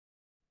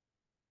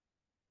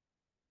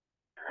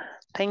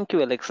Thank you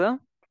Alexa.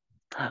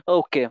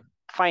 Okay,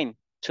 fine,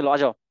 चलो आ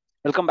जाओ।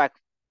 Welcome back.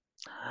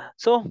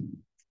 सो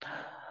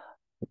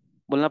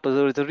बोलना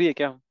जरूरी है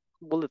क्या?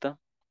 बोल देता।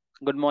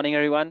 Good morning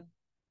everyone,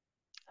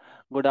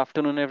 good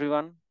afternoon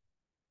everyone,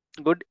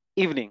 good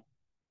evening.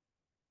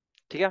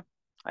 ठीक है?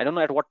 I don't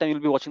know at what time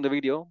you'll be watching the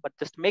video, but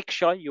just make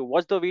sure you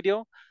watch the video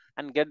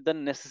and get the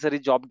necessary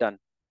job done.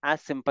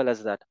 As simple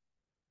as that.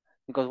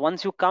 Because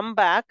once you come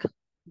back,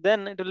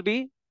 then it will be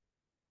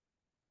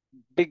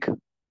big,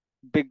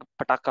 big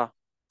pataka.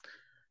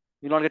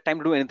 You will not get time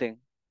to do anything.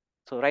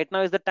 So right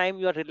now is the time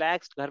you are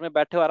relaxed, घर में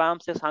बैठे हो आराम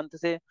से शांति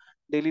से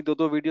daily दो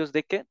दो videos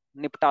देख के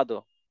निपटा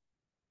दो।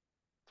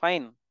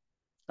 Fine.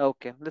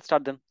 Okay, let's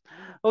start then.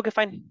 Okay,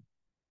 fine.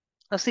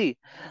 Now see,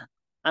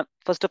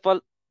 first of all,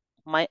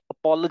 my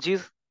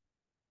apologies.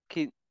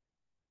 कि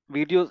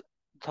video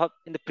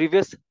in the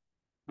previous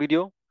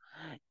video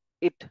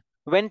it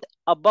went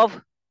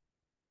above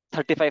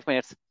 35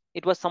 minutes.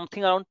 It was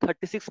something around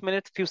 36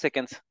 minutes, few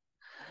seconds.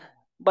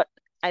 But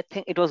I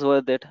think it was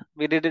worth it.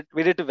 We did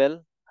it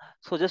well.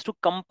 So just to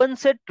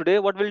compensate today,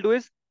 what we'll do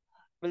is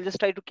we'll just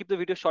try to keep the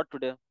video short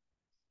today.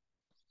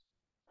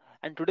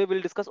 And today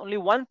we'll discuss only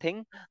one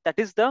thing, that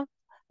is the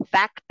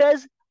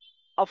factors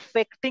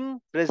affecting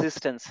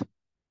resistance.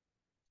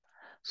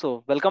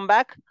 So welcome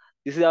back.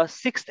 This is our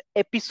sixth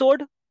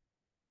episode,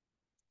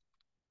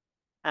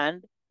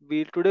 and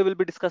we today will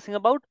be discussing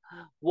about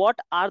what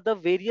are the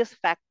various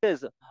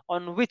factors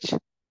on which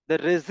the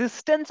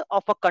resistance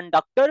of a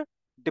conductor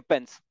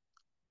depends.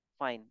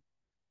 Fine.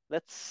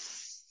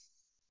 Let's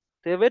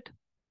save it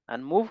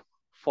and move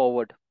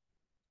forward.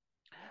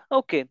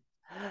 Okay.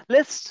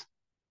 Let's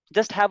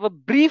just have a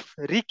brief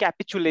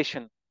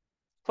recapitulation.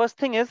 First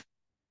thing is,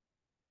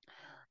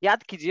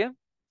 याद कीजिए,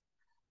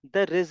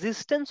 the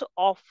resistance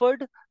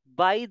offered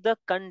by the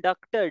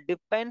conductor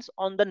depends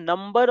on the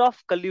number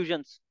of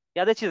collisions.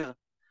 याद है चीज?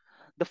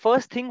 The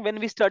first thing when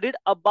we studied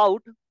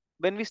about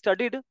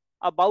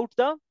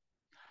the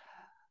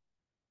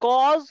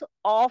cause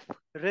of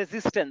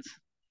resistance,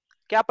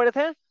 क्या पढ़े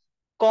थे?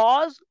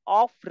 Cause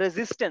of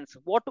resistance.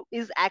 What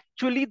is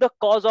actually the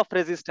cause of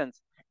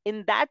resistance?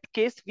 In that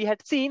case, we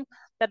had seen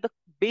that the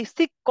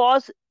basic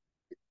cause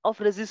of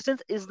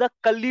resistance is the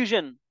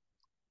collision,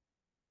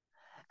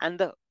 and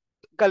the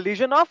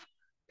collision of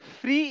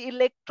free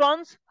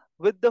electrons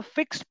with the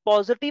fixed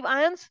positive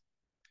ions,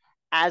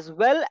 as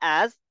well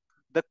as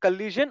the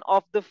collision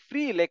of the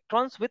free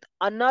electrons with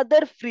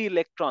another free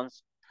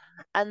electrons,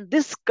 and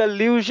this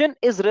collision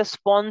is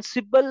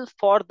responsible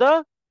for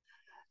the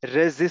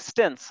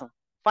resistance.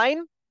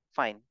 Fine.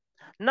 Fine.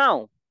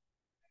 Now,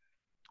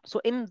 so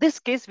in this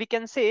case we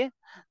can say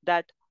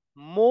that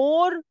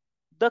more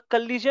the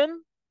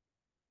collision,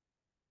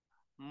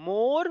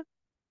 more,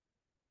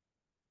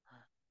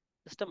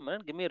 just a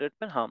minute, give me a red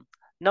pen.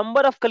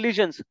 Number of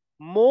collisions,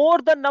 more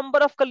the number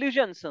of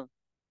collisions,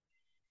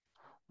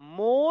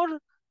 more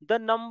the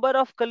number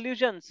of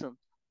collisions,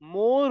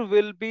 more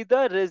will be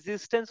the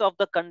resistance of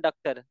the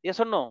conductor. Yes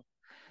or no?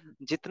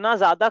 जितना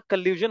ज्यादा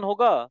collision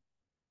होगा,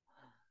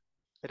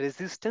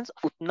 resistance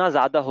उतना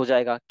ज्यादा हो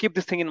जाएगा. Keep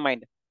this thing in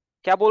mind.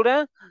 क्या बोल रहे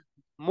हैं?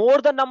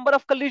 More the number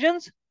of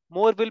collisions,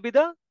 more will be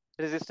the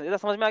resistance. इधर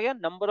समझ में आ गया?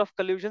 Number of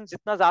collisions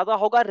जितना ज्यादा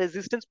होगा,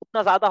 resistance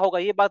उतना ज्यादा होगा.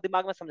 ये बात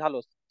दिमाग में समझा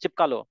लो,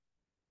 चिपका लो.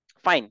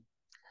 Fine.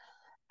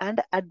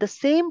 And at the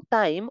same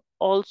time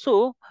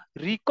also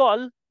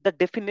recall the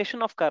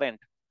definition of current.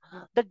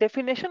 The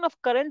definition of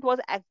current was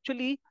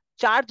actually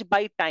charge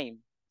by time.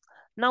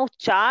 Now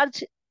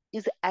charge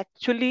is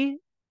actually,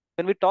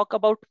 when we talk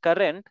about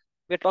current,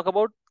 we talk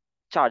about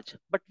charge,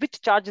 but which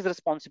charge is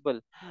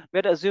responsible?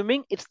 We're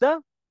assuming it's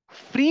the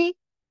free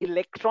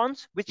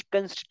electrons which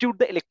constitute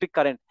the electric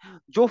current.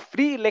 जो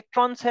free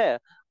electrons है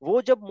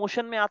वो जब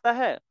motion में आता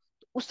है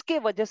तो उसके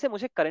वजह से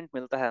मुझे current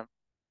मिलता है.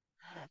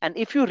 And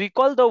if you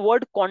recall the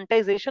word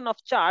quantization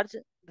of charge,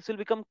 this will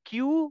become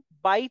Q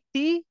by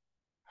T,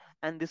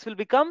 and this will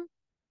become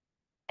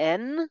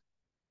N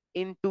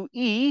into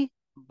E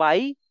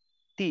by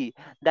T.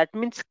 That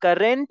means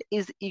current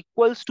is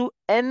equals to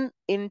N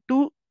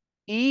into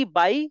E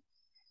by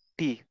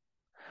T.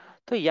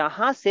 So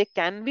यहाँ से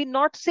can we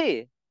not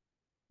say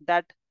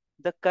that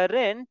the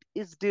current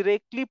is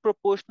directly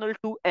proportional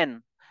to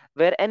N,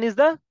 where N is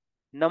the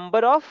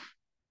number of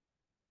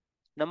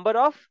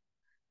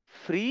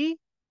free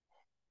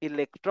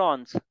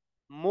electrons.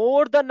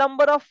 More the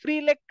number of free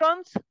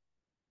electrons,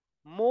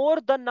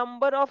 more the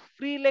number of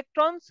free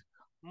electrons,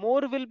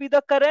 more will be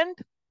the current.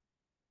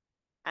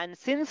 And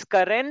since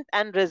current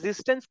and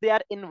resistance, they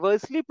are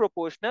inversely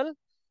proportional,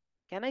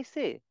 can I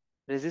say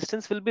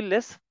resistance will be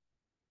less?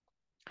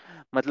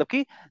 मतलब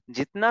कि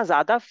जितना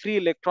ज्यादा free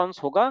electrons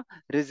होगा,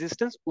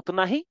 resistance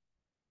उतना ही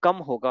कम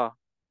होगा.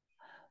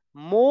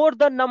 More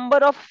the number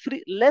of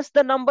free, less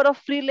the number of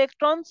free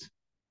electrons,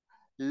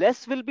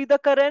 less will be the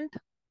current,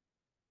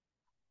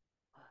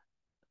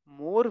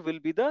 more will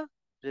be the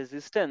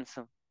resistance.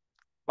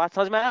 बात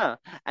समझ में आया?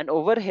 And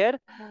over here,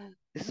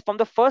 this is from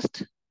the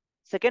first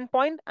second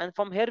point, and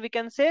from here we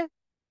can say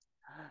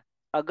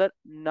अगर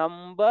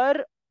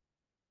number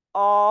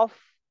of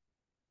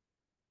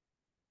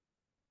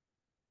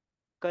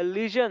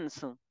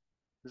collisions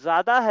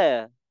ज्यादा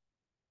है.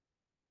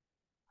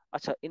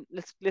 अच्छा,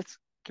 let's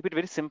keep it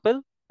very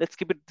simple. Let's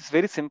keep it this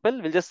very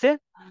simple. We'll just say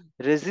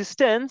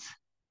resistance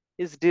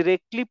is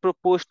directly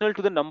proportional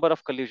to the number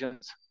of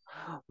collisions.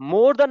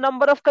 More the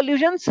number of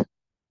collisions,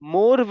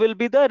 more will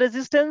be the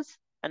resistance,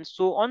 and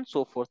so on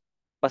so forth.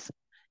 बस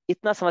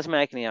इतना समझ में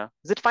आया कि नहीं आया?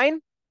 Is it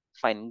fine?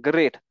 Fine,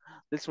 great.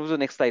 Let's move to the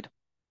next slide.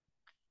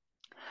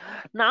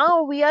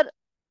 Now we are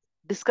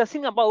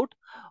discussing about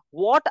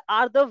what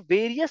are the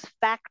various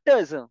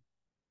factors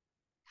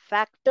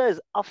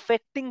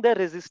affecting the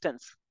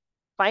resistance.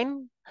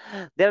 Fine.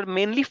 There are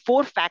mainly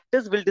four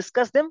factors. We'll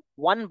discuss them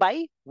one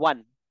by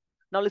one.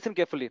 Now listen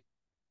carefully.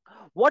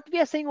 What we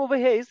are saying over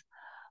here is,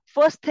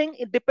 first thing,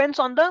 it depends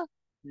on the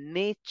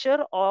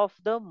nature of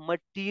the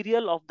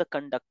material of the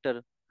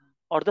conductor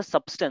or the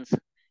substance.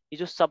 ये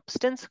जो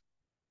substance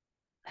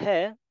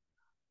है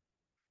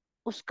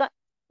उसका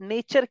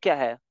nature क्या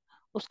है,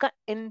 उसका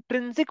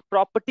intrinsic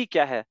property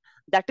क्या है,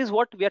 that is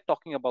what we are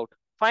talking about.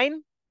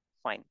 Fine.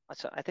 Fine.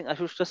 Achha, I think I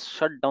should just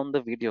shut down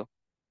the video.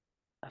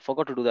 I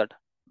forgot to do that.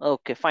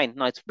 Okay, fine.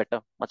 Now it's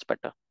better, much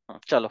better.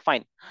 Chalo,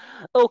 fine.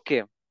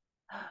 Okay.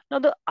 Now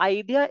the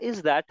idea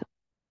is that,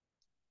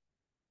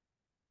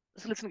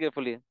 just listen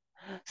carefully.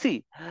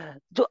 See,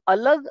 जो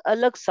अलग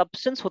अलग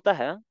substance होता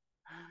है,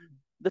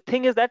 the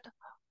thing is that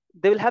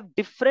they will have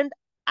different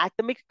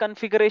atomic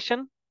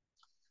configuration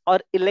or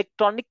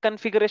electronic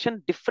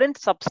configuration. Different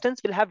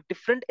substance will have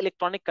different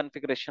electronic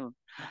configuration.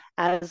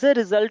 As a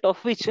result of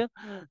which,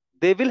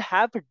 they will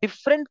have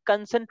different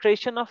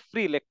concentration of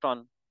free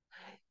electron.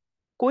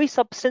 कोई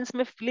substance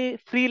में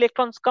free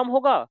electrons कम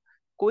होगा,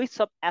 कोई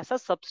सब ऐसा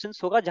substance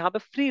होगा जहां पे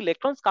free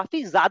electrons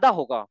काफी ज्यादा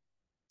होगा.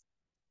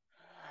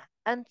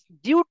 And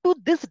due to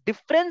this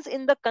difference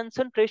in the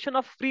concentration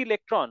of free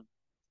electron,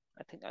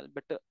 I think I'll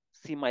better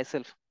see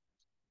myself.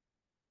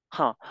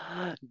 Huh.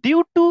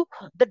 Due to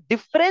the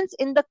difference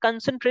in the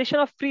concentration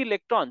of free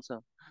electrons,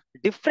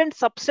 different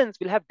substance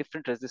will have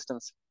different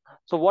resistance.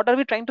 So what are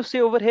we trying to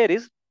say over here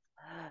is,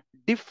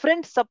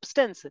 different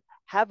substance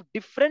have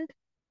different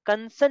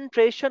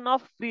concentration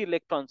of free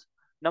electrons.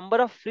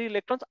 Number of free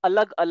electrons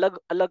alag alag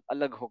alag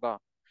alag hoga.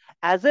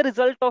 As a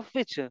result of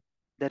which,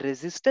 the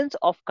resistance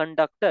of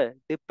conductor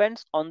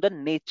depends on the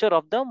nature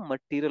of the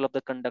material of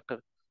the conductor.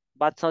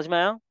 बात समझ में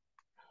आया?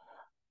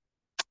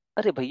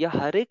 अरे भैया,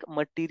 हर एक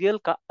material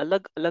का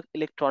अलग अलग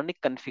इलेक्ट्रॉनिक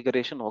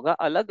कन्फिगरेशन होगा.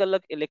 अलग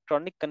अलग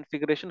इलेक्ट्रॉनिक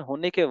कन्फिगरेशन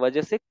होने के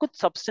वजह से कुछ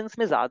सब्सटेंस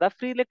में ज्यादा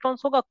फ्री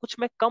इलेक्ट्रॉन्स होगा, कुछ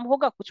में कम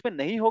होगा, कुछ में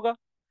नहीं होगा.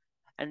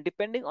 And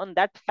depending on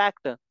that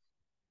fact,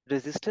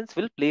 resistance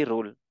will play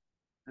role.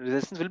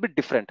 Resistance will be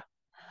different.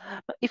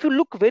 If you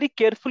look very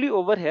carefully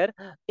over here,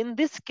 in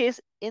this case,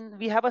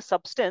 we have a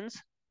substance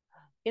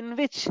in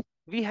which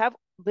we have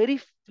very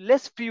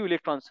less free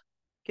electrons.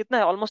 कितना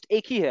है? Almost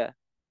एक ही है.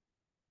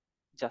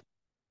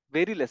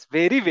 Very less,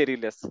 very very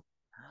less.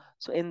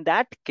 So in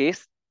that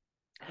case,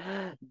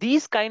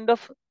 these kind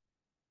of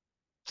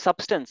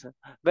substance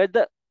where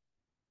the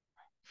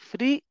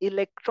free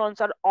electrons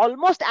are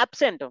almost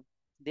absent,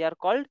 they are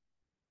called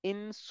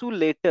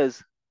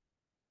insulators.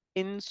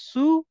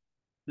 Insulators,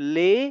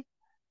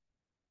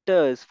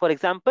 for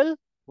example,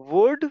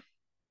 wood,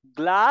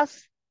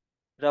 glass,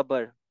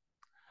 rubber.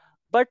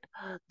 But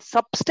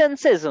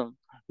substances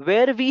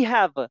where we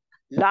have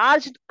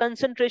large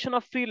concentration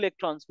of free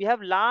electrons, we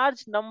have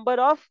large number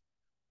of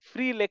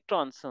free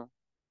electrons,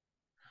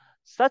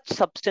 such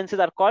substances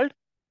are called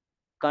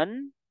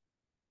conductors.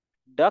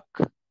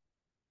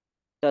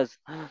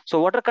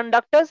 So what are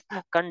conductors?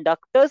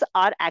 Conductors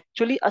are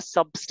actually a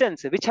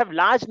substance which have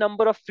large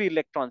number of free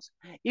electrons.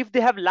 If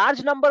they have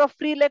large number of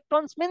free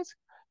electrons, means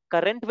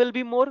current will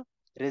be more,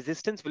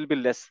 resistance will be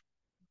less.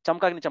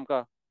 चमका कि नहीं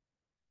चमका?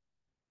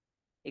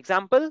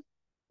 Example: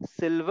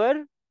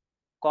 silver,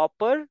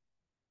 copper,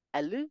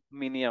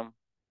 aluminium.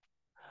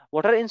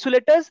 What are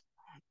insulators?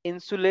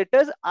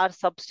 Insulators are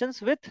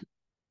substance with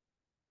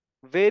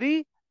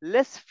very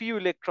less few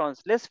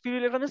electrons. Less few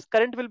electrons,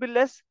 current will be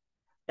less.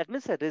 That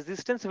means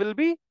resistance will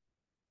be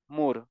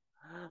more.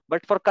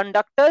 But for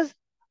conductors,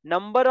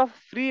 number of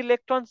free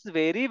electrons is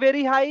very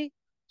very high,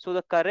 so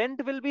the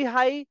current will be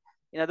high.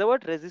 In other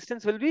words,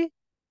 resistance will be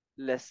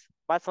less.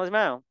 बात समझ में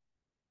आया?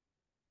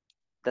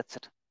 That's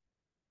it.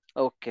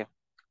 Okay,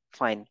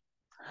 fine.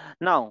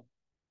 Now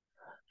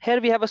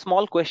here we have a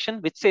small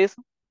question which says,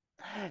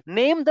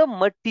 name the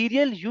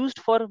material used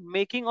for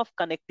making of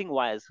connecting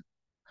wires.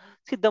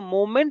 See, the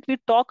moment we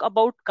talk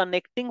about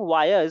connecting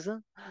wires,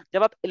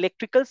 जब आप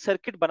electrical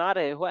circuit बना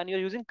रहे हो and you're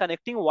using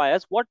connecting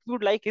wires, what we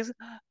would like is,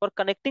 for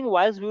connecting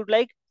wires, we would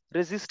like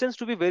resistance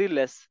to be very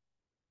less.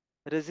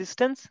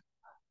 Resistance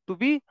to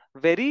be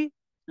very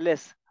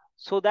less,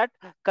 so that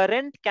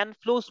current can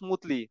flow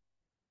smoothly.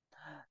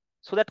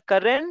 So that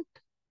current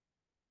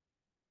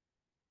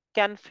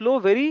can flow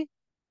very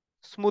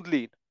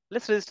smoothly.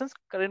 Less resistance,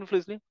 current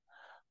flows smoothly.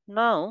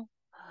 Now,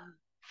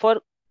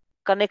 for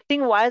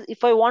connecting wires,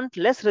 if I want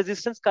less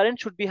resistance, current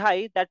should be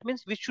high. That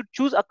means we should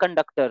choose a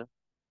conductor.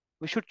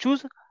 We should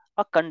choose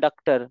a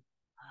conductor.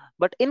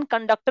 But in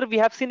conductor, we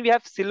have seen we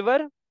have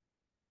silver,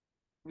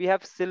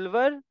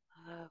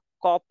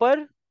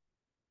 copper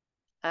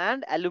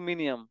and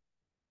aluminium,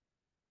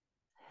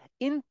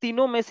 इन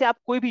तीनों में से आप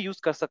कोई भी use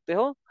कर सकते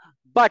हो,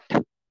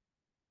 but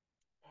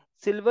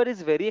silver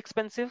is very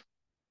expensive,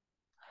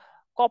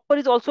 copper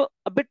is also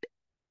a bit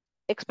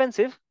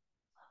expensive,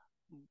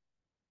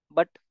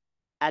 but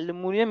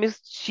aluminum is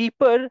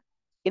cheaper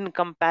in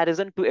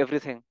comparison to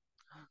everything.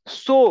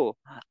 So,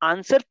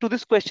 answer to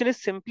this question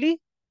is simply,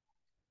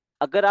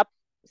 अगर आप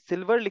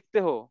सिल्वर लिखते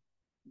हो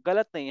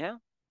गलत नहीं है,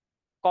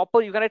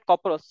 copper you can write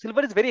copper,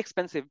 silver is very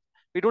expensive,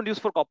 we don't use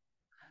for copper,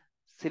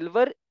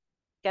 silver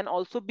can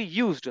also be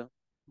used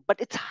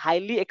but it's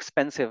highly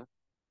expensive.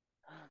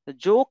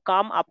 जो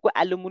काम आपको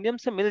एल्यूमिनियम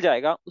से मिल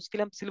जाएगा उसके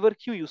लिए हम सिल्वर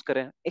क्यों यूज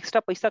करें,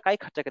 एक्स्ट्रा पैसा का ही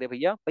खर्चा करें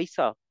भैया,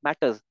 पैसा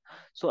matters.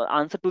 So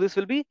answer to this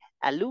will be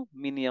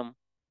aluminium,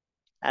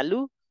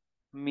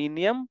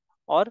 aluminium,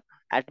 और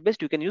at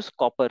best you can use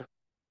copper.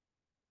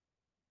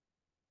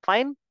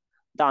 Fine,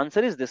 the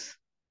answer is this.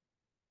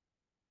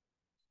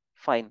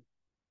 Fine.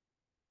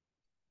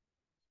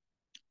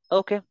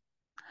 Okay,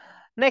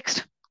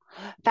 next,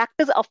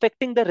 factors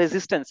affecting the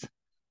resistance.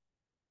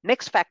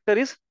 Next factor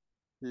is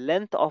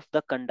length of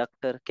the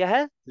conductor. क्या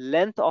है?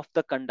 Length of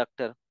the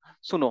conductor.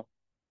 सुनो,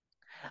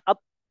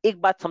 अब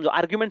एक बात समझो,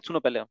 argument सुनो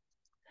पहले।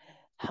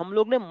 हम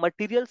लोग ने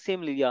मटेरियल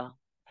सेम लिया,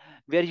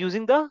 we are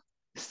using the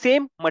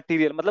same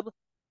material, मतलब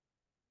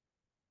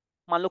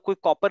मान लो कोई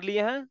कॉपर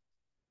लिए हैं,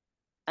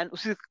 एंड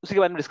उसी उसी के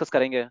बारे में डिस्कस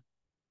करेंगे।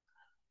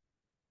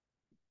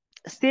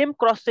 सेम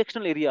क्रॉस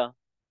सेक्शनल एरिया,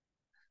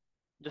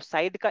 जो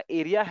साइड का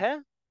एरिया है,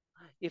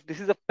 if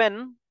this is a pen,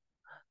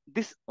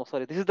 this, oh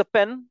sorry, this is the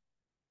pen,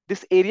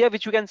 this area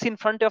which you can see in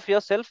front of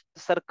yourself,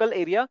 the circle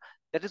area,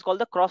 that is called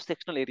the cross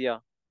sectional area.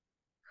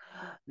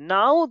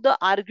 Now the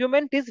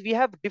argument is we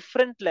have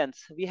different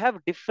lengths, we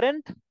have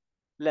different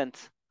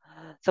lengths.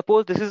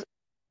 Suppose this is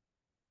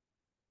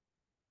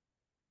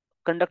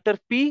conductor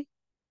P,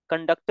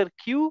 conductor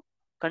Q,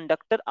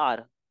 conductor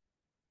R,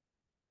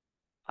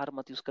 R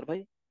मत use कर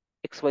भाई,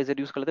 XYZ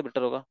use कर लेते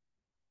better होगा,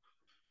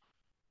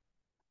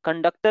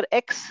 conductor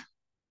X,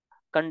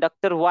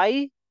 conductor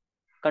Y,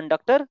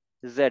 conductor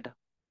Z।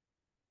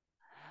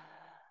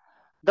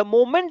 The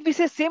moment we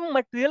से same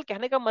material,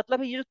 कहने का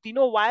मतलब है ये जो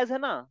तीनों वायर्स है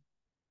ना,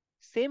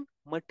 सेम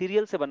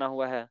मटेरियल से बना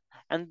हुआ है,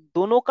 एंड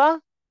दोनों का,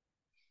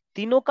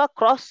 तीनों का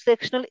क्रॉस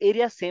सेक्शनल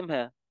एरिया सेम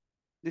है,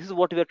 this is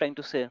what we are trying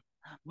to से,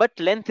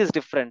 but length is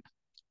different.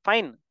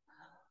 Fine,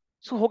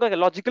 सो होगा क्या,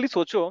 लॉजिकली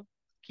सोचो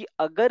कि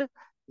अगर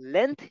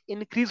लेंथ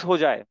इंक्रीज हो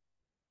जाए,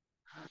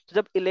 तो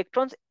जब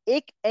इलेक्ट्रॉन्स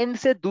एक एंड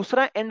से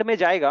दूसरा एंड में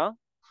जाएगा,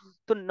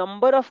 तो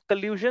नंबर ऑफ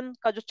कल्यूजन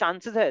का जो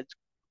चांसेस है,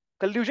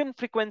 कल्यूजन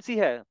फ्रीक्वेंसी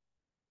है,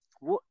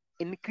 वो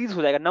इंक्रीज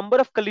हो जाएगा, number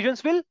of कल्यूजन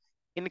will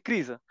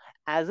increase,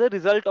 as a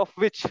result of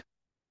which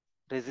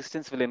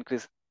resistance will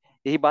increase.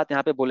 यही बात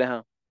यहाँ पे बोले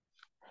हैं,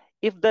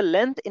 if the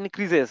length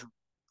increases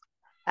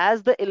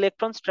as the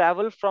electrons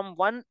travel from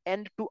one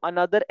end to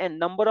another end,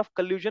 number of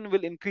collision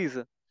will increase,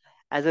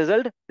 as a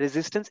result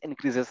resistance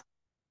increases।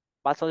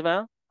 बात समझ में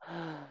आया?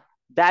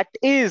 That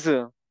is,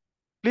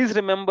 please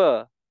remember,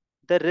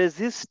 the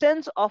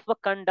resistance of a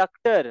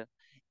conductor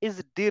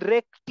is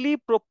directly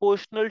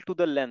proportional to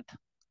the length,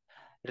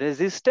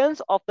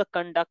 resistance of the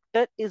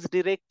conductor is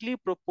directly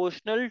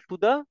proportional to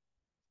the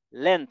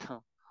length,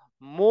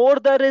 more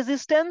the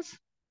resistance,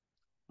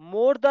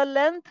 more the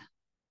length,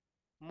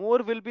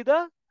 more will be the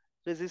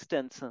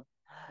resistance,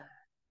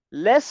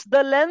 less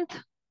the length,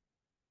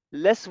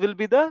 less will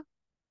be the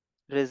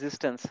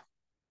resistance.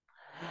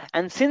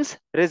 And since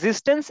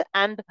resistance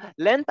and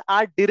length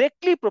are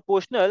directly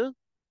proportional,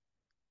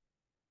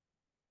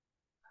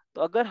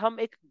 तो अगर हम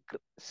एक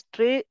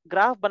stray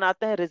graph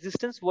बनाते हैं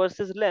resistance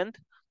versus length,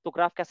 तो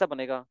graph कैसा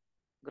बनेगा?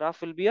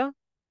 Graph will be a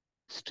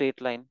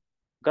straight line,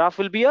 graph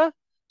will be a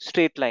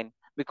straight line,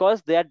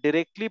 because they are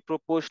directly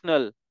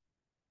proportional,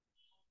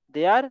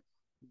 they are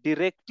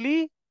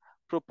directly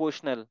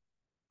proportional।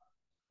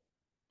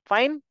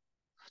 Fine,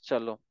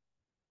 चलो,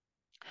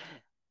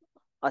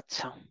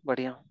 अच्छा,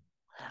 बढ़िया।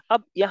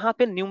 अब यहाँ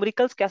पे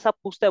न्यूमेरिकल्स कैसा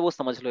पूछता है वो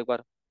समझ लो एक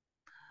बार।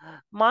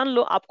 मान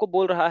लो आपको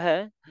बोल रहा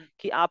है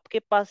कि आपके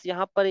पास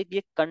यहाँ पर एक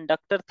ये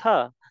कंडक्टर था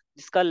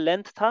जिसका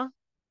लेंथ था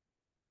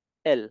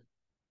L।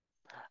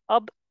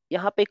 अब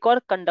यहाँ पे एक और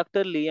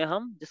कंडक्टर लिए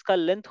हम जिसका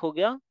लेंथ हो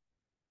गया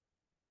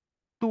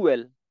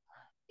 2L,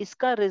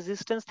 इसका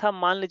रेजिस्टेंस था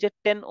मान लीजिए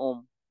 10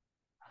 ओम,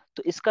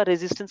 तो इसका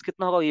रेजिस्टेंस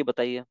कितना होगा ये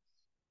बताइए।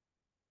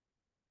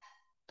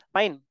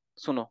 फाइन,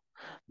 सुनो,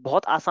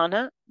 बहुत आसान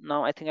है।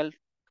 Now I think I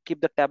keep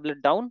the tablet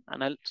down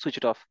and I switch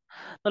it of.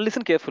 Now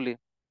listen carefully,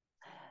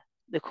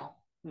 देखो,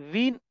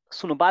 वी,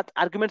 सुनो बात,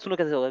 आर्गुमेंट सुनो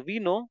कैसे होगा।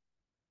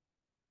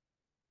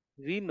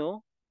 We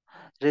know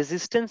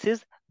resistance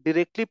is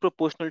directly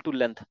proportional to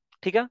length,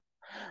 ठीक है?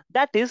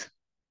 दैट इज,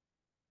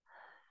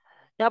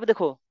 यहाँ पे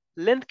देखो,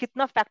 लेंथ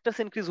कितना फैक्टर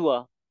से इंक्रीज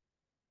हुआ,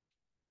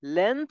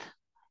 length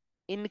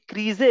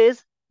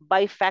increases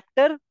by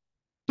factor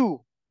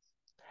 2।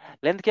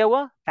 Length क्या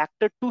हुआ,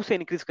 फैक्टर 2 से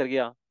इंक्रीज कर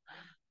गया,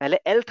 पहले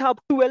L था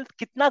अब 2L,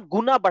 कितना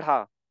गुना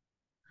बढ़ा,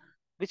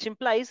 which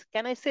implies,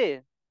 can I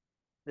say,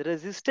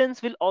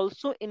 resistance will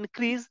also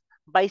increase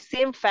by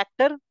same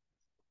factor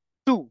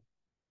 2।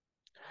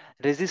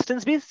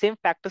 Resistance भी सेम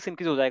फैक्टर से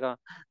इंक्रीज हो जाएगा.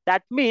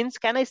 दैट मीन्स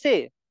कैन आई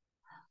से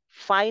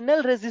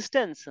final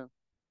resistance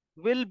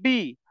will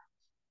be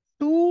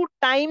 2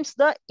 times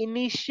the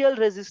initial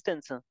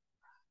resistance.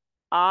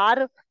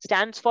 R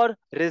stands for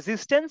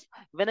resistance.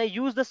 When I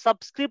use the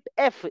subscript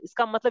F,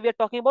 इसका मतलब we are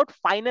talking about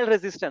final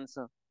resistance.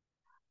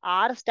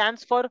 R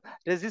stands for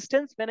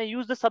resistance. When I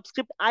use the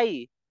subscript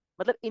I,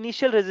 मतलब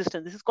initial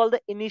resistance. This is called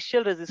the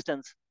initial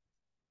resistance.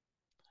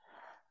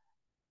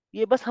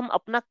 ये बस हम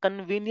अपना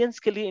convenience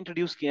के लिए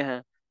introduce किए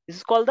हैं. This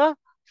is called the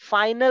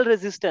final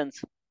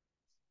resistance.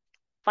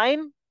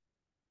 Fine.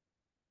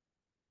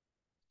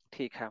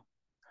 ठीक है.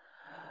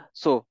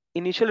 सो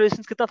इनिशियल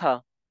रेजिस्टेंस कितना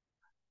था?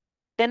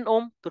 10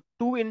 ओम. तो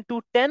 2 into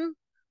 10,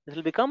 दिस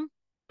विल बिकम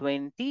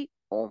 20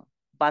 ओम.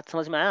 बात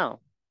समझ में आया?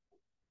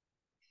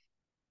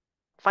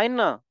 फाइन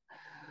ना?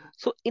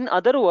 सो इन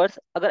अदर वर्ड्स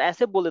अगर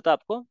ऐसे बोल देता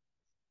आपको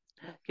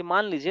कि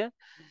मान लीजिए,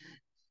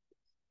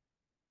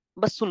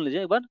 बस सुन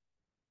लीजिए एक बार,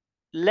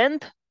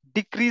 length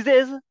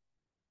decreases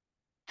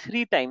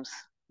 3 times.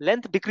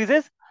 Length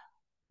decreases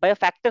bye a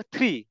factor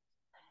 3.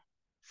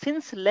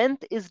 Since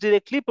length is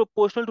directly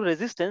proportional to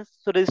resistance,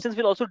 so resistance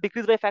will also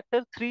decrease by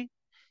factor 3.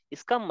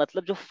 इसका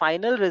मतलब जो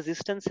फाइनल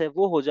रेजिस्टेंस है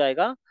वो हो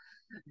जाएगा,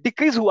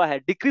 डिक्रीज हुआ है.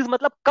 डिक्रीज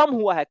मतलब कम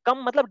हुआ है.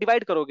 कम मतलब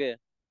डिवाइड करोगे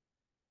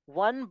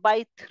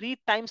 1/3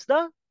 times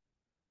द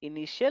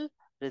इनिशियल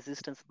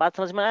रेजिस्टेंस. बात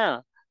समझ में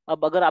आया?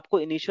 अब अगर आपको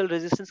इनिशियल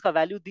रेजिस्टेंस का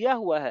वैल्यू दिया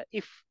हुआ है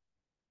इफ,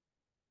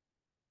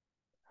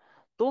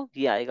 तो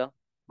ये आएगा.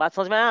 बात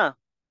समझ में आया?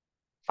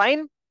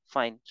 फाइन.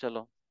 फाइन.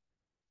 चलो.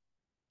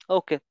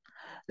 Okay,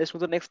 let's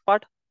move to next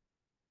part.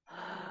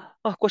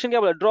 Question क्या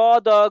बोला? Draw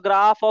the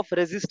graph of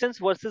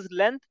resistance versus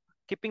length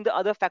keeping the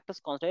other factors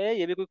constant.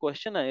 ये भी कोई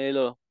क्वेश्चन है? ये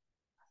लो,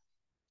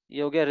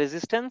 ये हो गया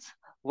resistance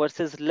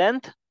versus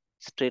length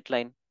straight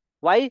line.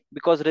 Why?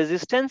 Because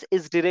resistance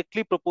is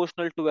directly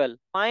proportional to L.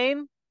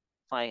 Fine.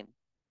 Fine.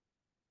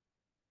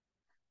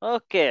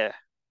 Okay.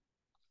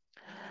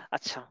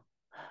 अच्छा.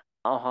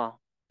 हाँ.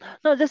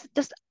 No,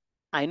 just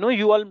I know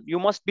you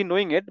must be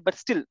knowing it, but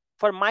still,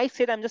 for my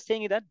sake, I'm just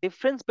saying that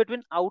difference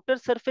between outer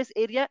surface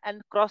area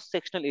and cross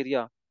sectional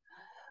area.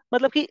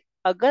 मतलब कि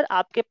अगर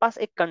आपके पास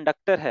एक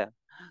conductor है,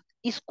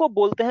 इसको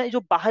बोलते हैं, जो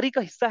बाहरी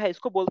का हिस्सा है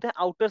इसको बोलते हैं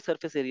आउटर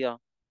सरफेस एरिया.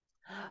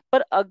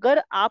 पर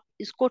अगर आप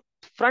इसको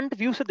फ्रंट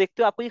व्यू से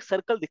देखते हो, आपको एक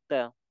सर्कल दिखता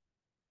है.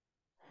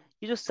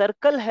 ये जो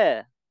सर्कल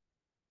है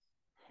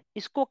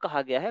इसको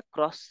कहा गया है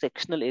क्रॉस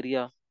सेक्शनल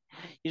एरिया.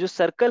 ये जो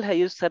सर्कल है,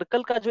 ये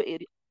सर्कल का जो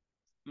एरिया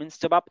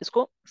मीन्स, जब आप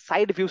इसको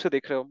साइड व्यू से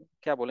देख रहे हो,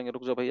 क्या बोलेंगे,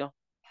 रुक जाओ भैया,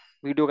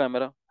 वीडियो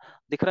कैमरा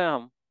दिख रहा है?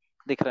 हम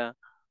दिख रहे हैं?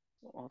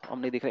 हम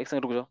नहीं दिख रहे, एक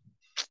सेकंड रुक जाओ.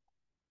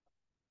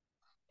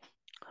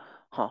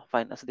 हाँ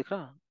फाइन, ऐसे दिख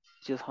रहा है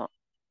चीज. हाँ,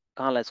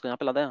 कहाँ ला इसको? यहाँ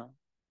पे ला दें?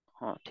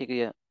 हाँ ठीक है,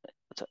 ये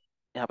अच्छा,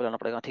 यहाँ पे लाना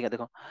पड़ेगा. ठीक है,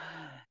 देखो,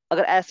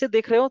 अगर ऐसे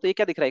देख रहे हो तो ये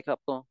क्या दिख रहा है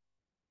आपको?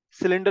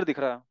 सिलेंडर दिख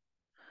रहा है.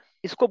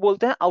 इसको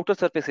बोलते हैं आउटर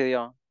सरफेस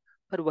एरिया.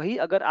 पर वही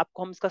अगर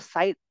आपको हम इसका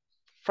साइड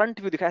फ्रंट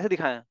व्यू दिखाए, ऐसे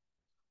दिखाएं,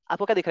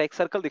 आपको क्या दिख रहा है? एक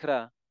सर्कल दिख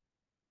रहा है.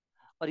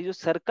 और ये जो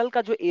सर्कल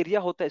का जो एरिया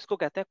होता है इसको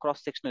कहते हैं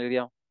cross sectional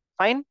area.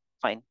 Fine.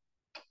 Fine.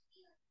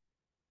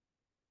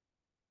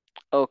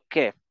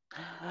 Okay.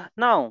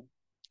 Now,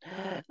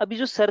 अभी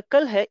जो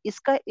सर्कल है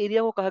इसका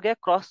एरिया को कहा गया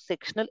क्रॉस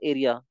सेक्शनल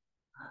एरिया.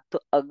 तो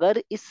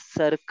अगर इस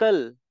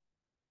सर्कल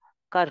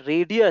का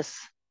रेडियस,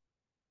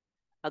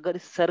 अगर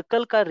इस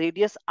सर्कल का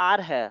रेडियस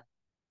आर है,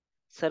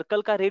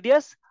 सर्कल का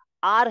रेडियस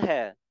आर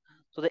है,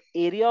 तो द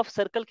एरिया ऑफ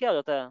सर्कल क्या हो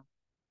जाता है?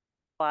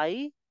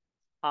 पाई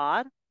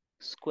are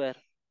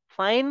square.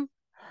 Fine.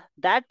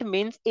 That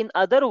means in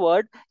other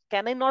word,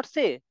 can I not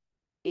से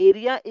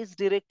एरिया इज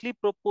डायरेक्टली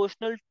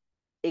प्रोपोर्शनल.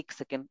 एक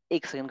सेकेंड,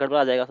 एक सेकेंड,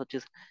 गड़बड़ा जाएगा सब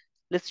चीज.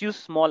 Let's use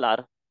small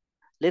are.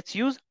 Let's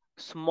use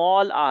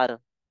small are,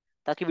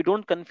 ताकि we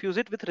don't confuse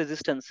it with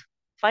resistance.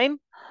 Fine.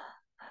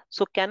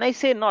 So can I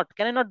not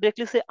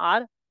directly say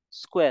r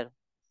square?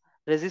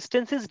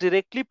 Resistance is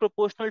directly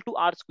proportional to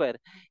r square.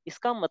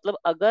 इसका मतलब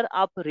अगर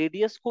आप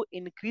radius को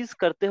increase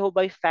करते हो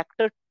by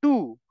factor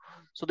 2,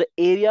 so the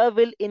area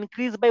will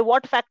increase by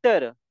what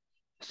factor?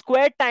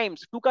 Square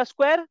times 2 का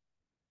square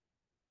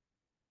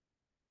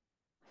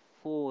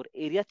 4.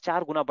 Area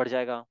 4 गुना बढ़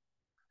जाएगा.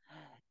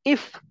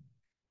 if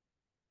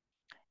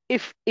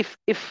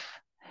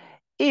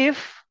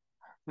if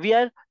we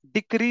are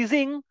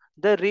decreasing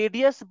the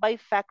radius by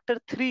factor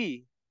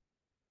 3,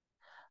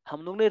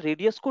 हम लोग ने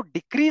रेडियस को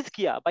डिक्रीज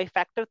किया by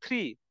factor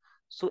 3,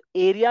 so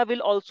area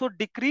will also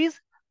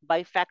decrease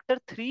by factor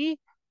 3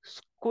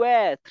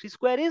 square. 3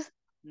 square is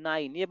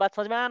 9. ये बात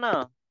समझ में आया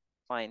ना?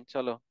 फाइन.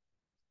 चलो.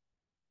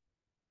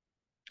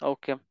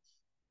 Okay.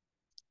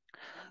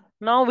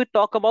 Now we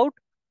talk about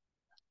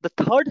the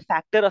third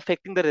factor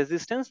affecting the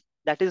resistance,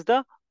 that is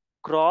the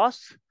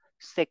cross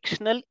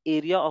sectional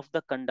area of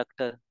the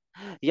conductor.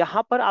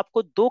 यहां पर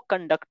आपको दो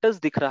कंडक्टर्स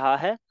दिख रहा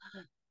है.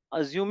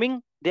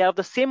 assuming they are of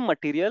the same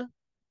material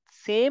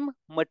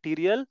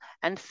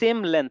and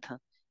same length.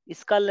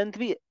 इसका length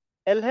भी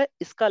L है,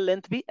 इसका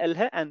लेंथ भी L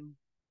है, and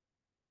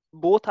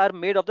both are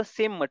made of the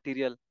same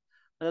material.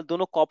 मतलब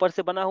दोनों कॉपर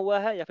से बना हुआ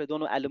है या फिर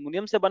दोनों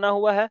एल्यूमिनियम से बना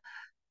हुआ है.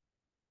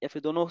 या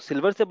फिर दोनों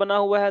सिल्वर से बना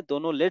हुआ है,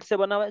 दोनों लेड से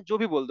बना हुआ है, जो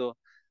भी बोल दो,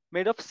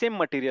 made of same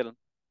material.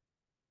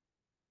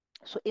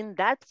 So in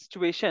that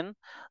situation,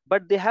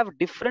 but they have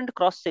different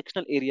cross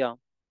sectional area.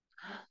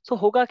 सो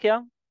होगा क्या,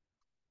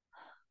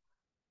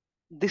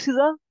 this is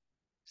a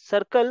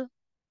circle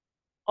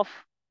of,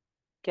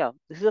 क्या,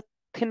 this is a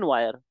thin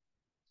wire,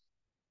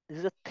 this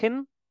is a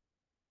thin,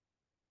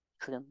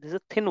 this is a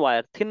thin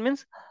wire. Thin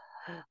means,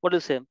 what do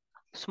you say,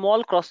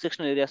 small cross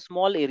sectional area,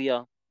 small area,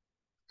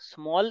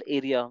 small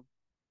area.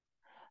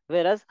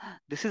 Whereas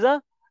this is a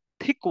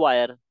thick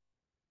wire,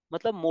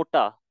 मतलब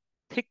मोटा.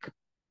 Thick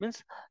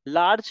means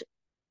large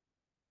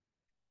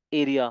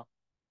area.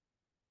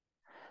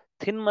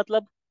 Thin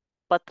मतलब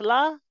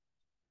पतला,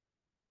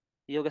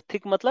 ये हो गया.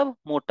 thick मतलब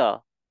मोटा.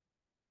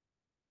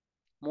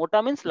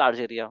 मोटा means large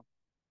area.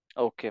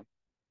 Okay.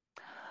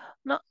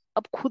 ना,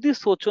 अब खुद ही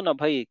सोचो ना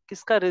भाई,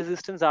 किसका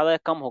रेजिस्टेंस ज्यादा या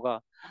कम होगा.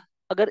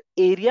 अगर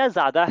एरिया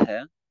ज्यादा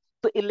है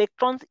तो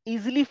इलेक्ट्रॉन्स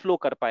इजीली फ्लो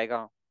कर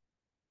पाएगा,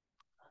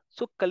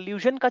 सो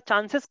कल्यूजन का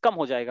चांसेस कम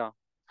हो जाएगा.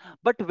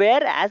 But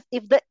whereas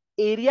if the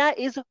area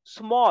is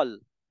small,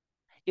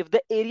 if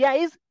the area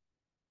is,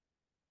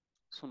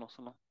 सुनो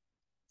सुनो,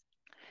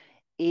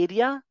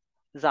 एरिया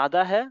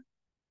ज्यादा है,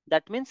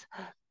 that means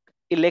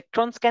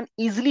electrons can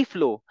easily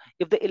flow.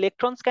 If the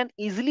electrons can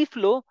easily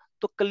flow,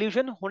 तो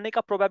collision होने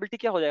का probability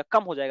क्या हो जाएगा,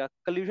 कम हो जाएगा.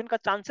 collision का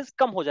chances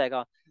कम हो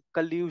जाएगा.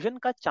 collision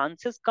का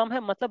chances कम है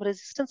मतलब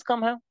resistance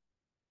कम है.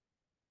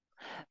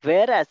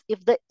 Whereas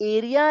if the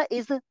area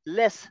is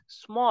less,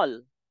 small,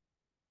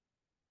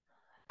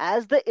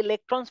 as the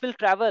electrons will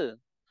travel,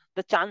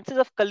 the chances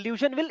of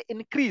collision will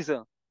increase.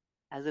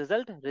 As a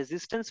result,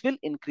 resistance will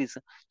increase.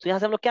 तो यहां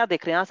से हम लोग क्या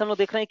देख रहे हैं, यहां से हम लोग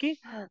देख रहे हैं कि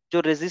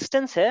जो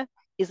resistance है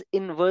is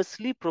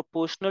inversely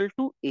proportional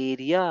to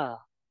area.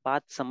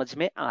 बात समझ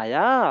में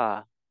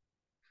आया.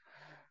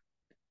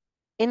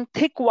 In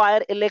thick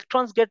wire,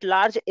 electrons get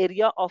large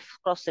area of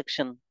cross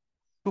section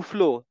to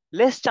flow,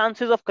 less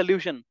chances of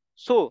collision,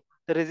 so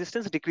the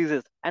resistance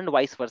decreases and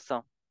vice versa.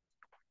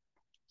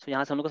 So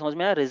यहां से हम लोग को समझ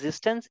में आया,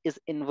 resistance is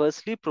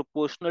inversely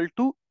proportional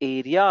to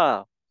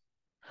area.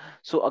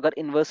 सो अगर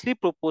इनवर्सली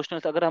प्रोपोर्शनल,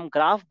 अगर हम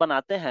ग्राफ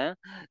बनाते हैं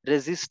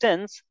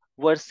रेजिस्टेंस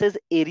वर्सेस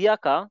एरिया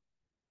का,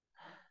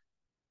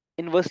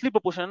 इनवर्सली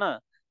प्रोपोर्शनल ना,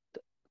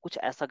 तो कुछ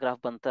ऐसा ग्राफ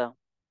बनता है.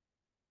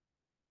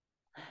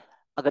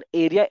 अगर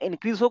एरिया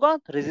इंक्रीज होगा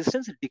तो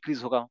रेजिस्टेंस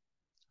डिक्रीज होगा.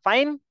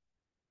 फाइन,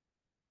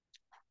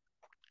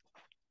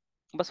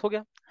 बस हो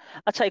गया.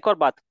 अच्छा, एक और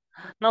बात.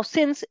 Now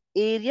since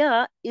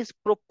area is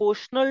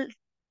proportional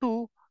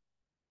to,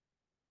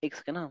 एक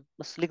सेकंड ना,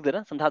 बस लिख दे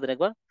रहा, समझा दे रहा एक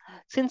बार.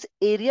 Since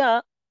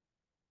area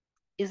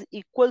is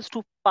equals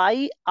to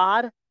pi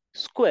r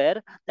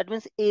square, that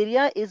means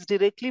area is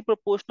directly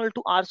proportional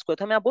to r square.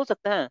 तो हम यहाँ बोल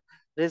सकते हैं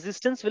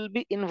resistance will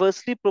be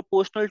inversely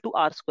proportional to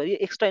r square. ये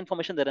एक्स्ट्रा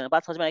इन्फॉर्मेशन दे रहे हैं,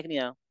 बात समझ में आया कि नहीं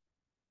आया.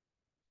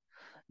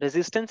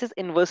 resistance is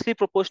inversely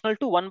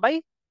proportional to 1 by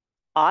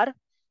r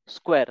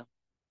square.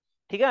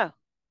 ठीक है,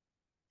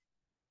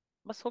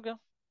 बस हो गया,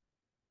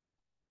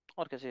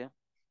 और क्या चाहिए.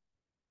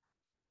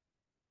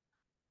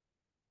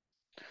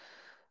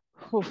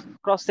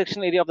 Cross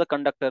section area of the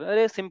conductor,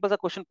 अरे सिंपल सा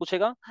क्वेश्चन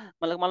पूछेगा,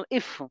 मतलब मान लो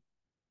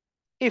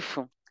if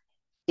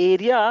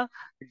area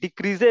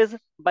decreases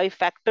by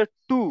factor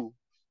 2,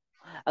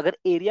 अगर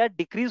एरिया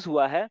डिक्रीज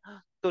हुआ है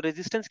तो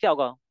रेजिस्टेंस क्या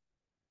होगा.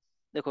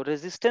 देखो,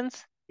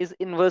 resistance is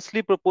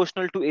inversely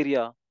proportional to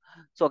area.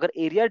 सो अगर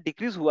एरिया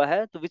डिक्रीज हुआ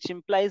है तो which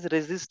implies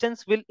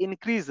resistance will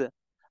increase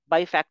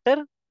by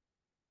factor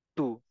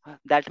 2.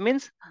 That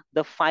means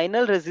the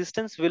final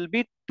resistance will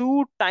be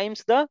 2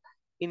 times the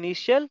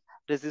initial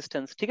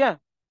resistance. ठीक है.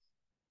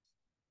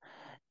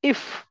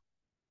 If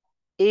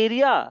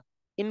area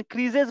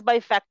increases by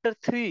factor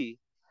 3,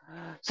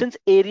 since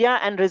area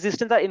and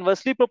resistance are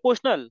inversely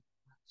proportional,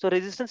 so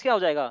resistance क्या हो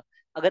जाएगा,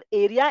 अगर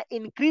area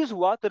increase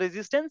हुआ तो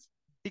resistance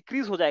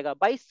decrease हो जाएगा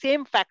बाय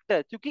सेम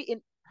फैक्टर, क्योंकि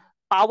इन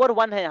पावर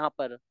 1 है यहां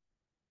पर.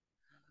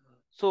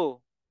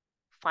 So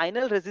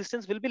final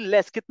resistance will be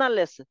less, कितना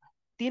लेस,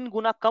 3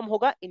 गुना कम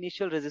होगा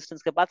इनिशियल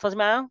रेजिस्टेंस के. बाद समझ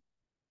में आया.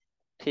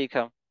 ठीक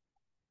है.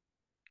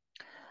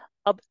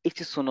 अब एक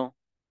चीज सुनो,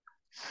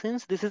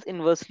 since this is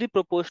inversely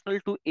proportional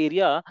to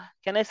area,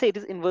 can I say it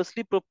is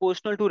inversely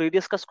proportional to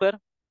radius का square.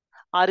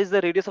 r is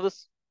the radius of the,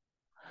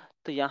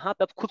 तो यहां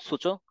पे आप खुद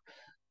सोचो,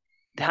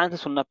 ध्यान से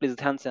सुनना प्लीज,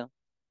 ध्यान से.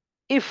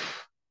 If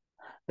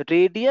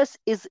radius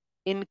is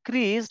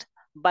increased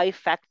by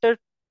factor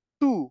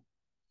 2,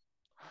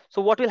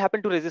 so what will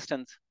happen to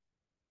resistance.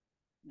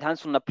 ध्यान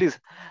सुनना प्लीज.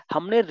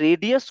 हमने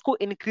रेडियस को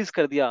इंक्रीज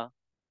कर दिया,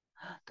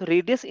 तो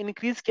रेडियस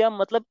इंक्रीज किया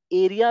मतलब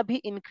एरिया भी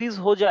इंक्रीज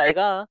हो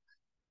जाएगा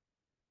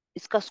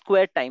इसका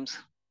square times,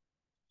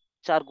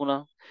 4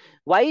 Guna.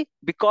 Y,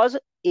 because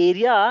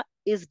area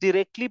is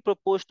directly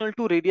proportional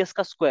to radius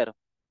का स्क्वायर.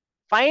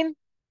 Fine,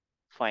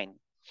 fine.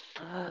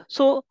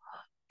 सो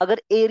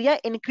अगर एरिया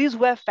इंक्रीज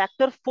हुआ है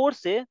फैक्टर 4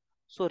 से,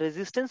 सो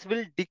resistance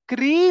will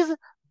decrease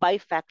by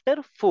factor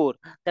 4.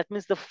 That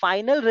means the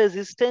final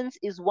resistance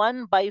is 1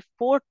 by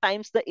 4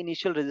 times the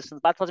initial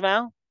resistance. बात समझ में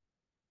आया.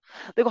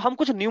 देखो, हम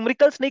कुछ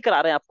न्यूमेरिकल्स नहीं करा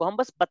रहे हैं आपको, हम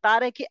बस बता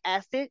रहे हैं कि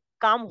ऐसे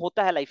काम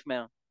होता है लाइफ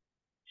में.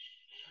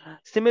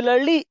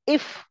 Similarly,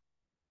 if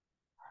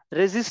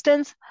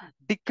resistance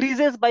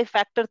decreases by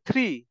factor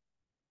 3,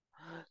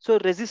 so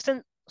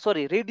resistance,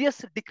 sorry,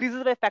 radius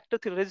decreases by factor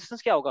 3,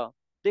 resistance क्या होगा?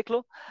 देख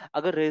लो,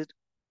 अगर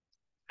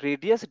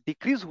रेडियस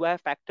डिक्रीज हुआ है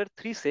फैक्टर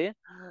 3 से,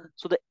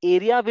 so the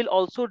area will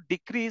also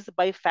decrease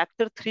by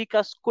factor 3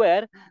 का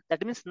square,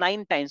 that means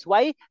 9 times.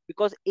 Why?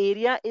 Because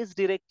area is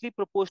directly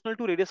proportional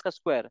to radius का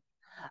square.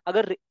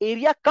 अगर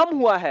एरिया कम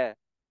हुआ है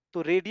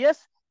तो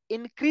रेडियस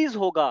इंक्रीज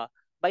होगा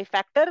by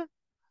factor,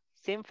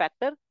 same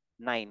factor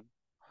 9.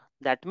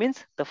 That means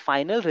the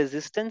final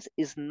resistance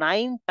is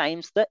 9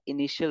 times the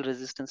initial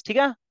resistance. ठीक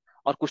है,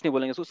 और कुछ नहीं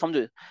बोलेंगे, इसको समझो.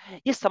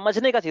 ये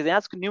समझने का चीज है,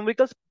 यहाँ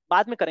न्यूमेरिकल्स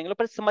बाद में करेंगे,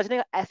 पर समझने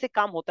का ऐसे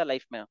काम होता है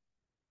लाइफ में.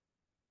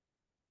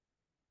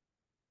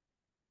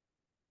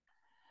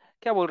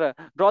 क्या बोल रहा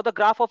है? Draw the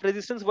graph of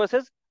resistance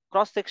versus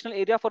cross sectional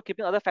area for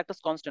keeping other factors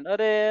constant.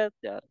 अरे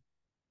यार,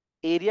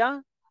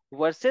 area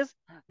versus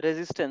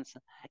resistance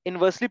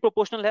inversely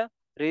proportional है.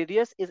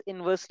 Radius is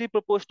inversely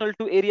proportional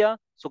to area,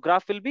 so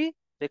graph will be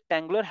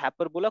rectangular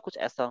hyperbola, कुछ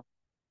ऐसा.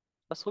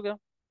 बस हो गया.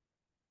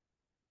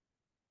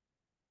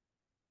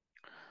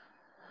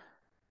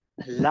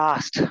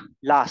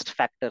 Last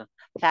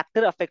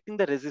factor affecting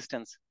the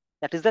resistance,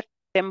 that is the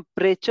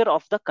temperature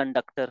of the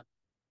conductor.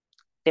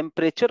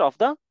 Temperature of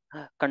the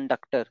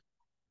conductor.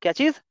 क्या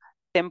चीज?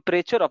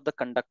 Temperature of the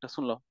conductor.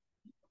 सुन लो,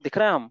 दिख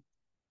रहा है हम?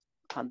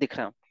 हाँ, दिख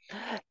रहा है.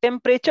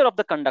 टेम्परेचर ऑफ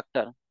द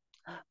कंडक्टर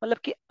मतलब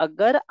कि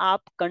अगर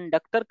आप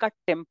कंडक्टर का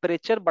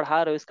टेम्परेचर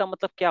बढ़ा रहे हो, इसका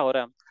मतलब क्या हो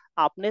रहा है?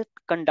 आपने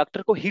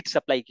कंडक्टर को हीट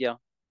सप्लाई किया.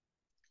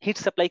 हीट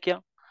सप्लाई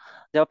किया.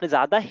 जब आपने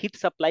ज्यादा हीट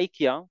सप्लाई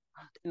किया,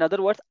 इन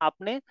अदर वर्ड्स,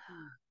 आपने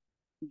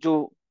जो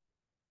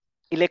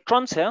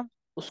इलेक्ट्रॉन्स है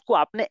उसको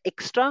आपने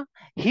एक्स्ट्रा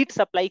हीट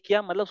सप्लाई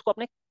किया, मतलब उसको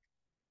आपने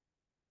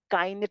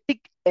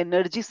काइनेटिक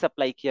एनर्जी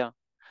सप्लाई किया.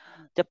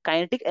 जब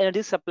काइनेटिक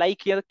एनर्जी सप्लाई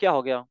किया तो क्या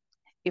हो गया?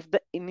 If the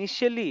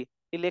initially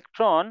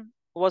electron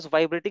was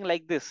vibrating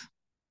like this,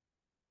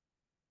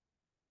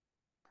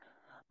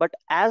 but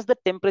as the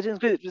temperature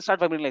increases it will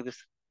start vibrating like this.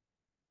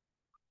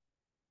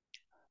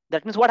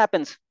 That means what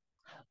happens?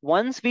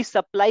 Once we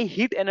supply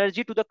heat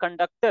energy to the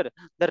conductor,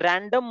 the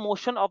random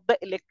motion of the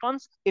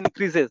electrons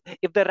increases.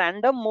 If the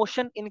random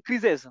motion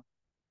increases,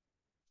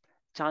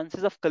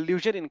 chances of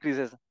collision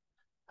increases.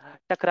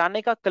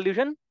 टकराने का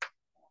collision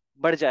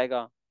बढ़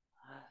जाएगा.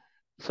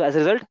 So as a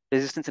result,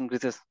 resistance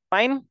increases.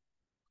 Fine,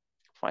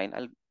 fine.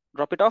 I'll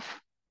drop it off.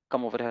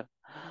 Come over here.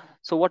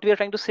 So what we are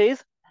trying to say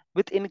is,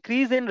 with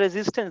increase in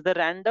resistance, the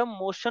random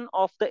motion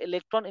of the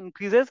electron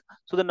increases.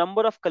 So the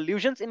number of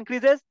collisions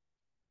increases.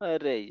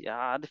 अरे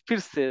यार, फिर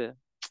से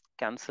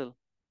cancel.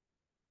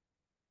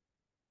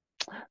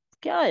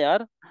 क्या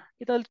यार,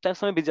 इतना time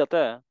समय बीत जाता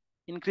है.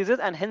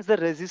 Increases and hence the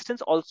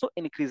resistance also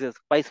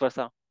increases. Vice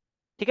versa.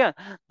 ठीक है?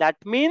 That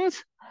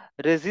means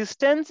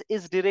resistance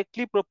is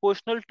directly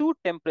proportional to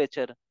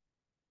temperature.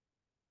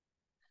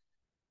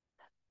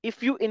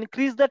 If you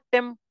increase the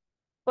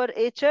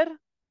temperature,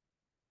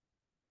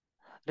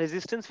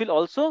 resistance will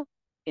also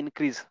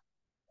increase.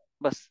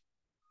 बस.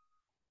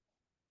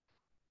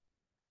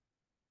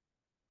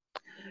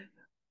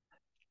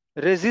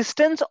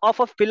 Resistance of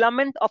a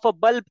filament of a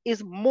bulb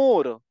is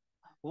more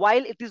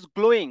while it is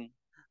glowing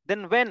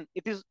than when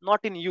it is not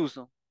in use.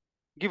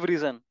 Give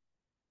reason.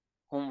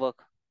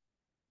 Homework.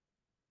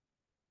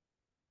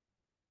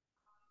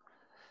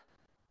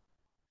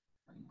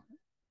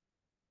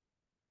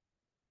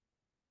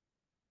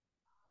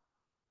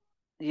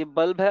 ये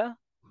bulb है,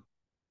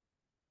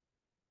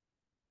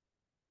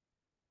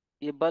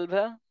 ये bulb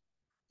है,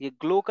 ये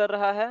glow कर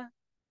रहा है.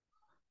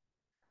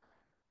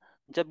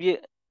 जब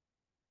ये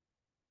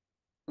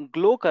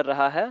ग्लो कर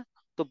रहा है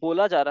तो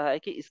बोला जा रहा है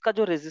कि इसका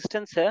जो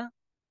रेजिस्टेंस है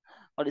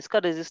और इसका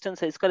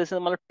रेजिस्टेंस है, इसका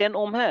रेजिस्टेंस मतलब 10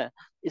 ओम है,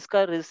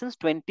 इसका रेजिस्टेंस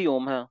 20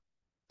 ओम है.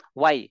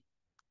 वाई?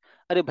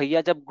 अरे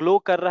भैया, जब ग्लो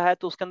कर रहा है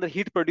तो उसके अंदर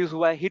हीट प्रोड्यूस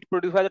हुआ है, हीट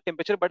प्रोड्यूस हुआ है तो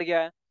टेम्परेचर बढ़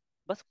गया है.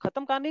 बस,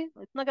 खत्म कहानी.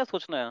 इतना क्या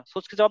सोचना है?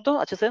 सोच के जवाब दो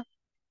अच्छे से.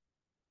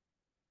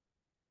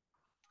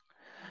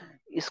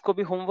 इसको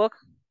भी होमवर्क.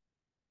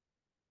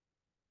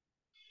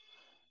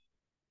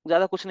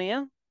 ज्यादा कुछ नहीं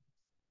है.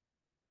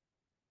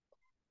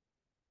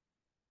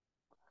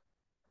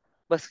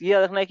 बस ये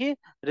याद रखना है कि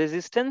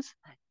resistance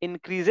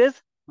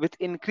increases with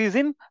increase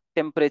in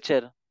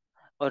temperature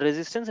और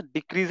resistance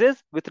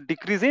decreases with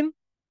decrease in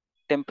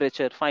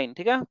temperature. Fine,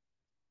 ठीक है.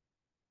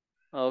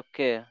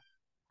 ओके,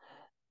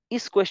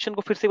 इस क्वेश्चन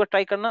को फिर से एक बार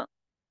ट्राई करना.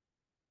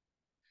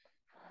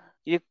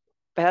 ये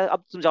पहले,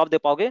 अब तुम जवाब दे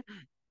पाओगे.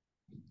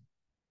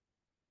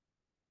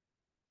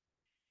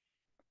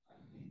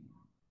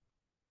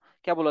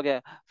 क्या बोला गया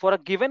है? For a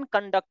given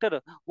conductor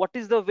what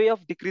is the way of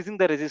decreasing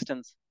the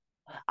resistance.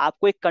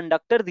 आपको एक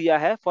कंडक्टर दिया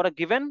है. फॉर अ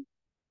गिवन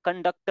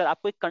कंडक्टर,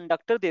 आपको एक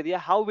कंडक्टर दे दिया.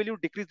 How will you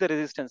decrease the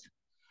resistance?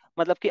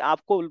 मतलब कि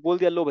आपको बोल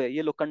दिया, लो भाई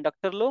ये लो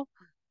कंडक्टर लो,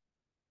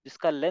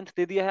 जिसका लेंथ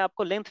दे दिया है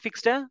आपको. लेंथ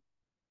फिक्स्ड है,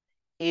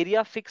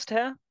 एरिया फिक्स्ड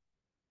है,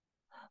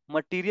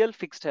 मटेरियल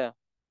फिक्स्ड है.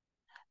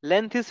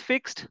 Length is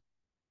fixed,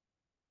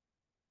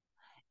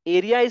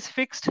 area is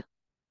fixed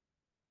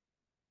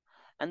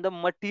and the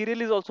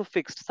material is also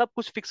fixed. सब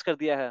कुछ फिक्स कर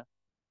दिया है.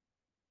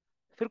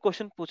 फिर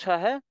क्वेश्चन पूछा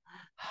है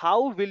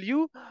how will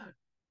you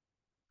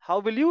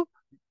how will you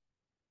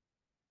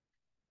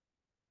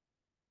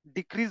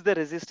decrease the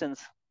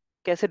resistance?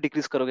 कैसे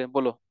डिक्रीज करोगे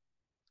बोलो?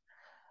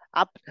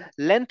 आप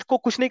लेंथ को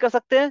कुछ नहीं कर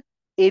सकते,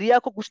 एरिया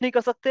को कुछ नहीं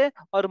कर सकते,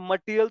 और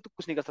मटेरियल तो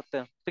कुछ नहीं कर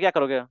सकते, तो क्या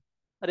करोगे?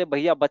 अरे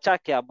भैया बचा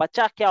क्या,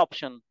 बचा क्या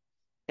option?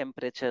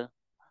 Temperature.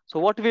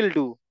 So what will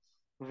do?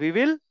 We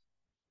will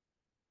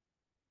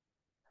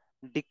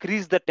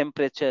decrease the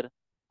temperature.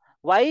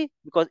 Why?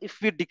 Because if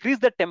we decrease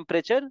the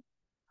temperature,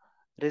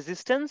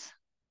 resistance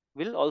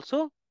will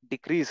also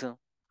decrease.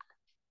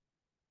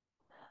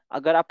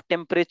 अगर आप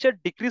टेम्परेचर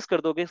डिक्रीज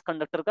कर दोगे इस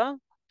कंडक्टर का,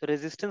 तो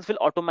रेजिस्टेंस विल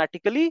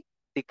ऑटोमेटिकली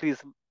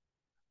डिक्रीज.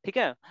 ठीक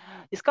है?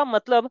 इसका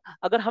मतलब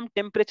अगर हम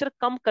टेम्परेचर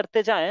कम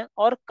करते जाएं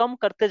और कम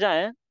करते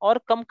जाएं और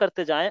कम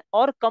करते जाएं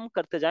और कम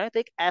करते जाएं, तो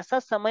एक ऐसा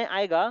समय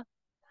आएगा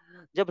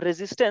जब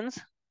रेजिस्टेंस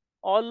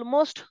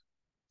ऑलमोस्ट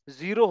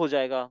जीरो हो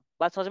जाएगा.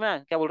 बात समझ में आया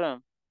क्या बोल रहे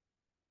हैं?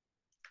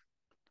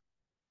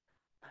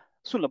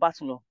 सुन लो, बात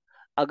सुन लो.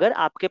 अगर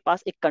आपके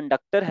पास एक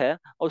कंडक्टर है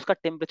और उसका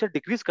टेम्परेचर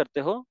डिक्रीज करते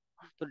हो,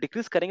 तो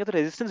डिक्रीज करेंगे तो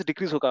रेजिस्टेंस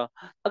डिक्रीज होगा.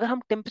 अगर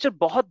हम टेम्परेचर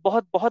बहुत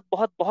बहुत बहुत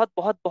बहुत बहुत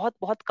बहुत बहुत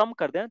बहुत कम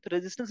कर दें, तो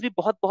रेजिस्टेंस भी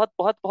बहुत बहुत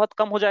बहुत बहुत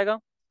कम हो जाएगा.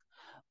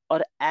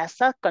 और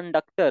ऐसा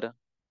conductor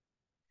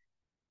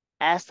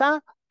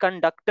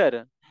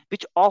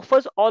which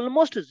offers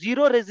almost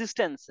zero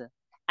resistance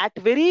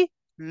at very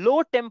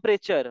low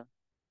temperature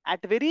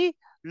at very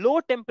low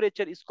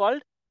temperature is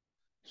called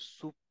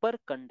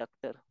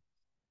superconductor.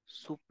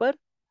 Super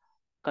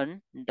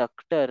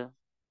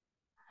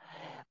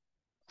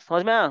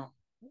समझ में आया?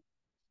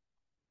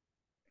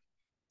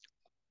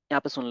 यहाँ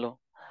पे सुन लो.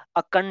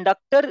 A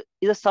conductor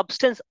is a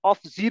substance of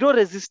zero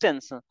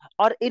resistance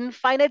or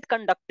infinite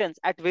conductance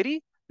at very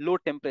low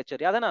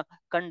temperature. याद है ना?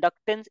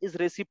 Conductance is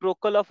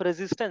reciprocal of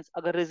resistance.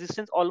 अगर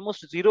resistance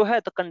almost zero है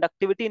तो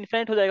conductivity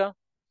infinite हो जाएगा.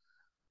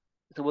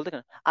 तो बोलते हैं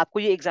ना, आपको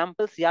ये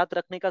एग्जांपल्स याद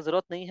रखने का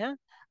जरूरत नहीं है.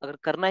 अगर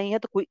करना ही है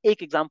तो कोई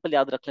एक एग्जांपल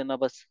याद रख लेना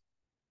बस,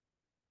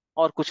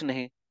 और कुछ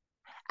नहीं.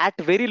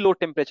 At very low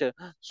temperature,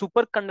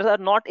 superconductors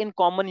are not in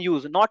common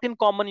use. Not in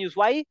common use.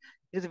 Why?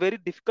 It is very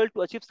difficult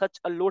to achieve such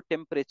a low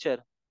temperature.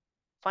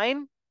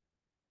 Fine.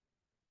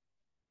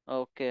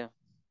 Okay.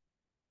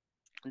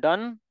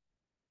 Done.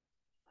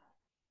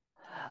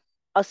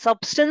 A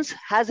substance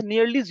has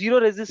nearly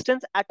zero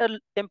resistance at a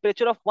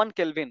temperature of 1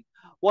 Kelvin.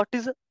 What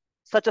is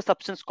such a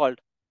substance called?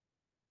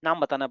 नाम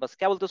बताना है बस.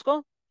 क्या बोलते हैं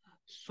उसको?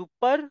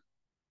 Super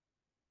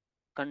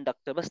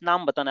conductor. बस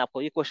नाम बताना है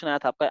आपको. ये क्वेश्चन आया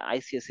था आपका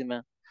आईसीएसई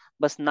में.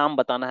 बस नाम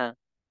बताना है.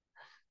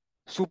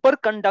 Super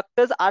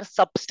conductors are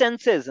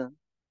substances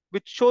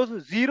which shows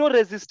zero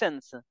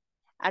resistance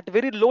at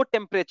very low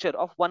temperature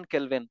of 1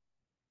 Kelvin.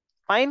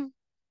 Fine.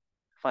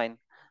 Fine.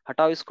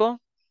 हटाओ इसको.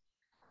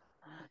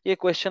 ये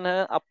क्वेश्चन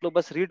है, आप लोग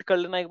बस रीड कर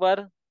लेना एक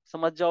बार,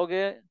 समझ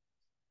जाओगे.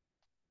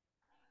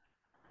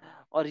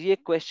 और ये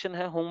क्वेश्चन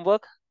है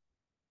होमवर्क.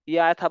 ये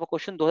आया था आपका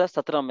क्वेश्चन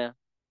 2017 में,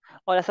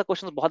 और ऐसा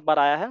क्वेश्चन बहुत बार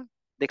आया है.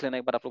 देख लेना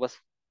एक बार आप लोग बस.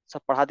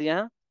 सब पढ़ा दिए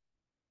हैं.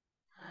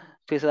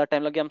 फिर से ज्यादा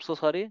टाइम लग गया. I am so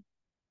sorry.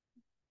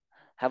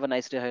 Have a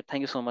nice day.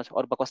 Thank you so much.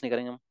 और बकवास नहीं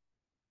करेंगे हम.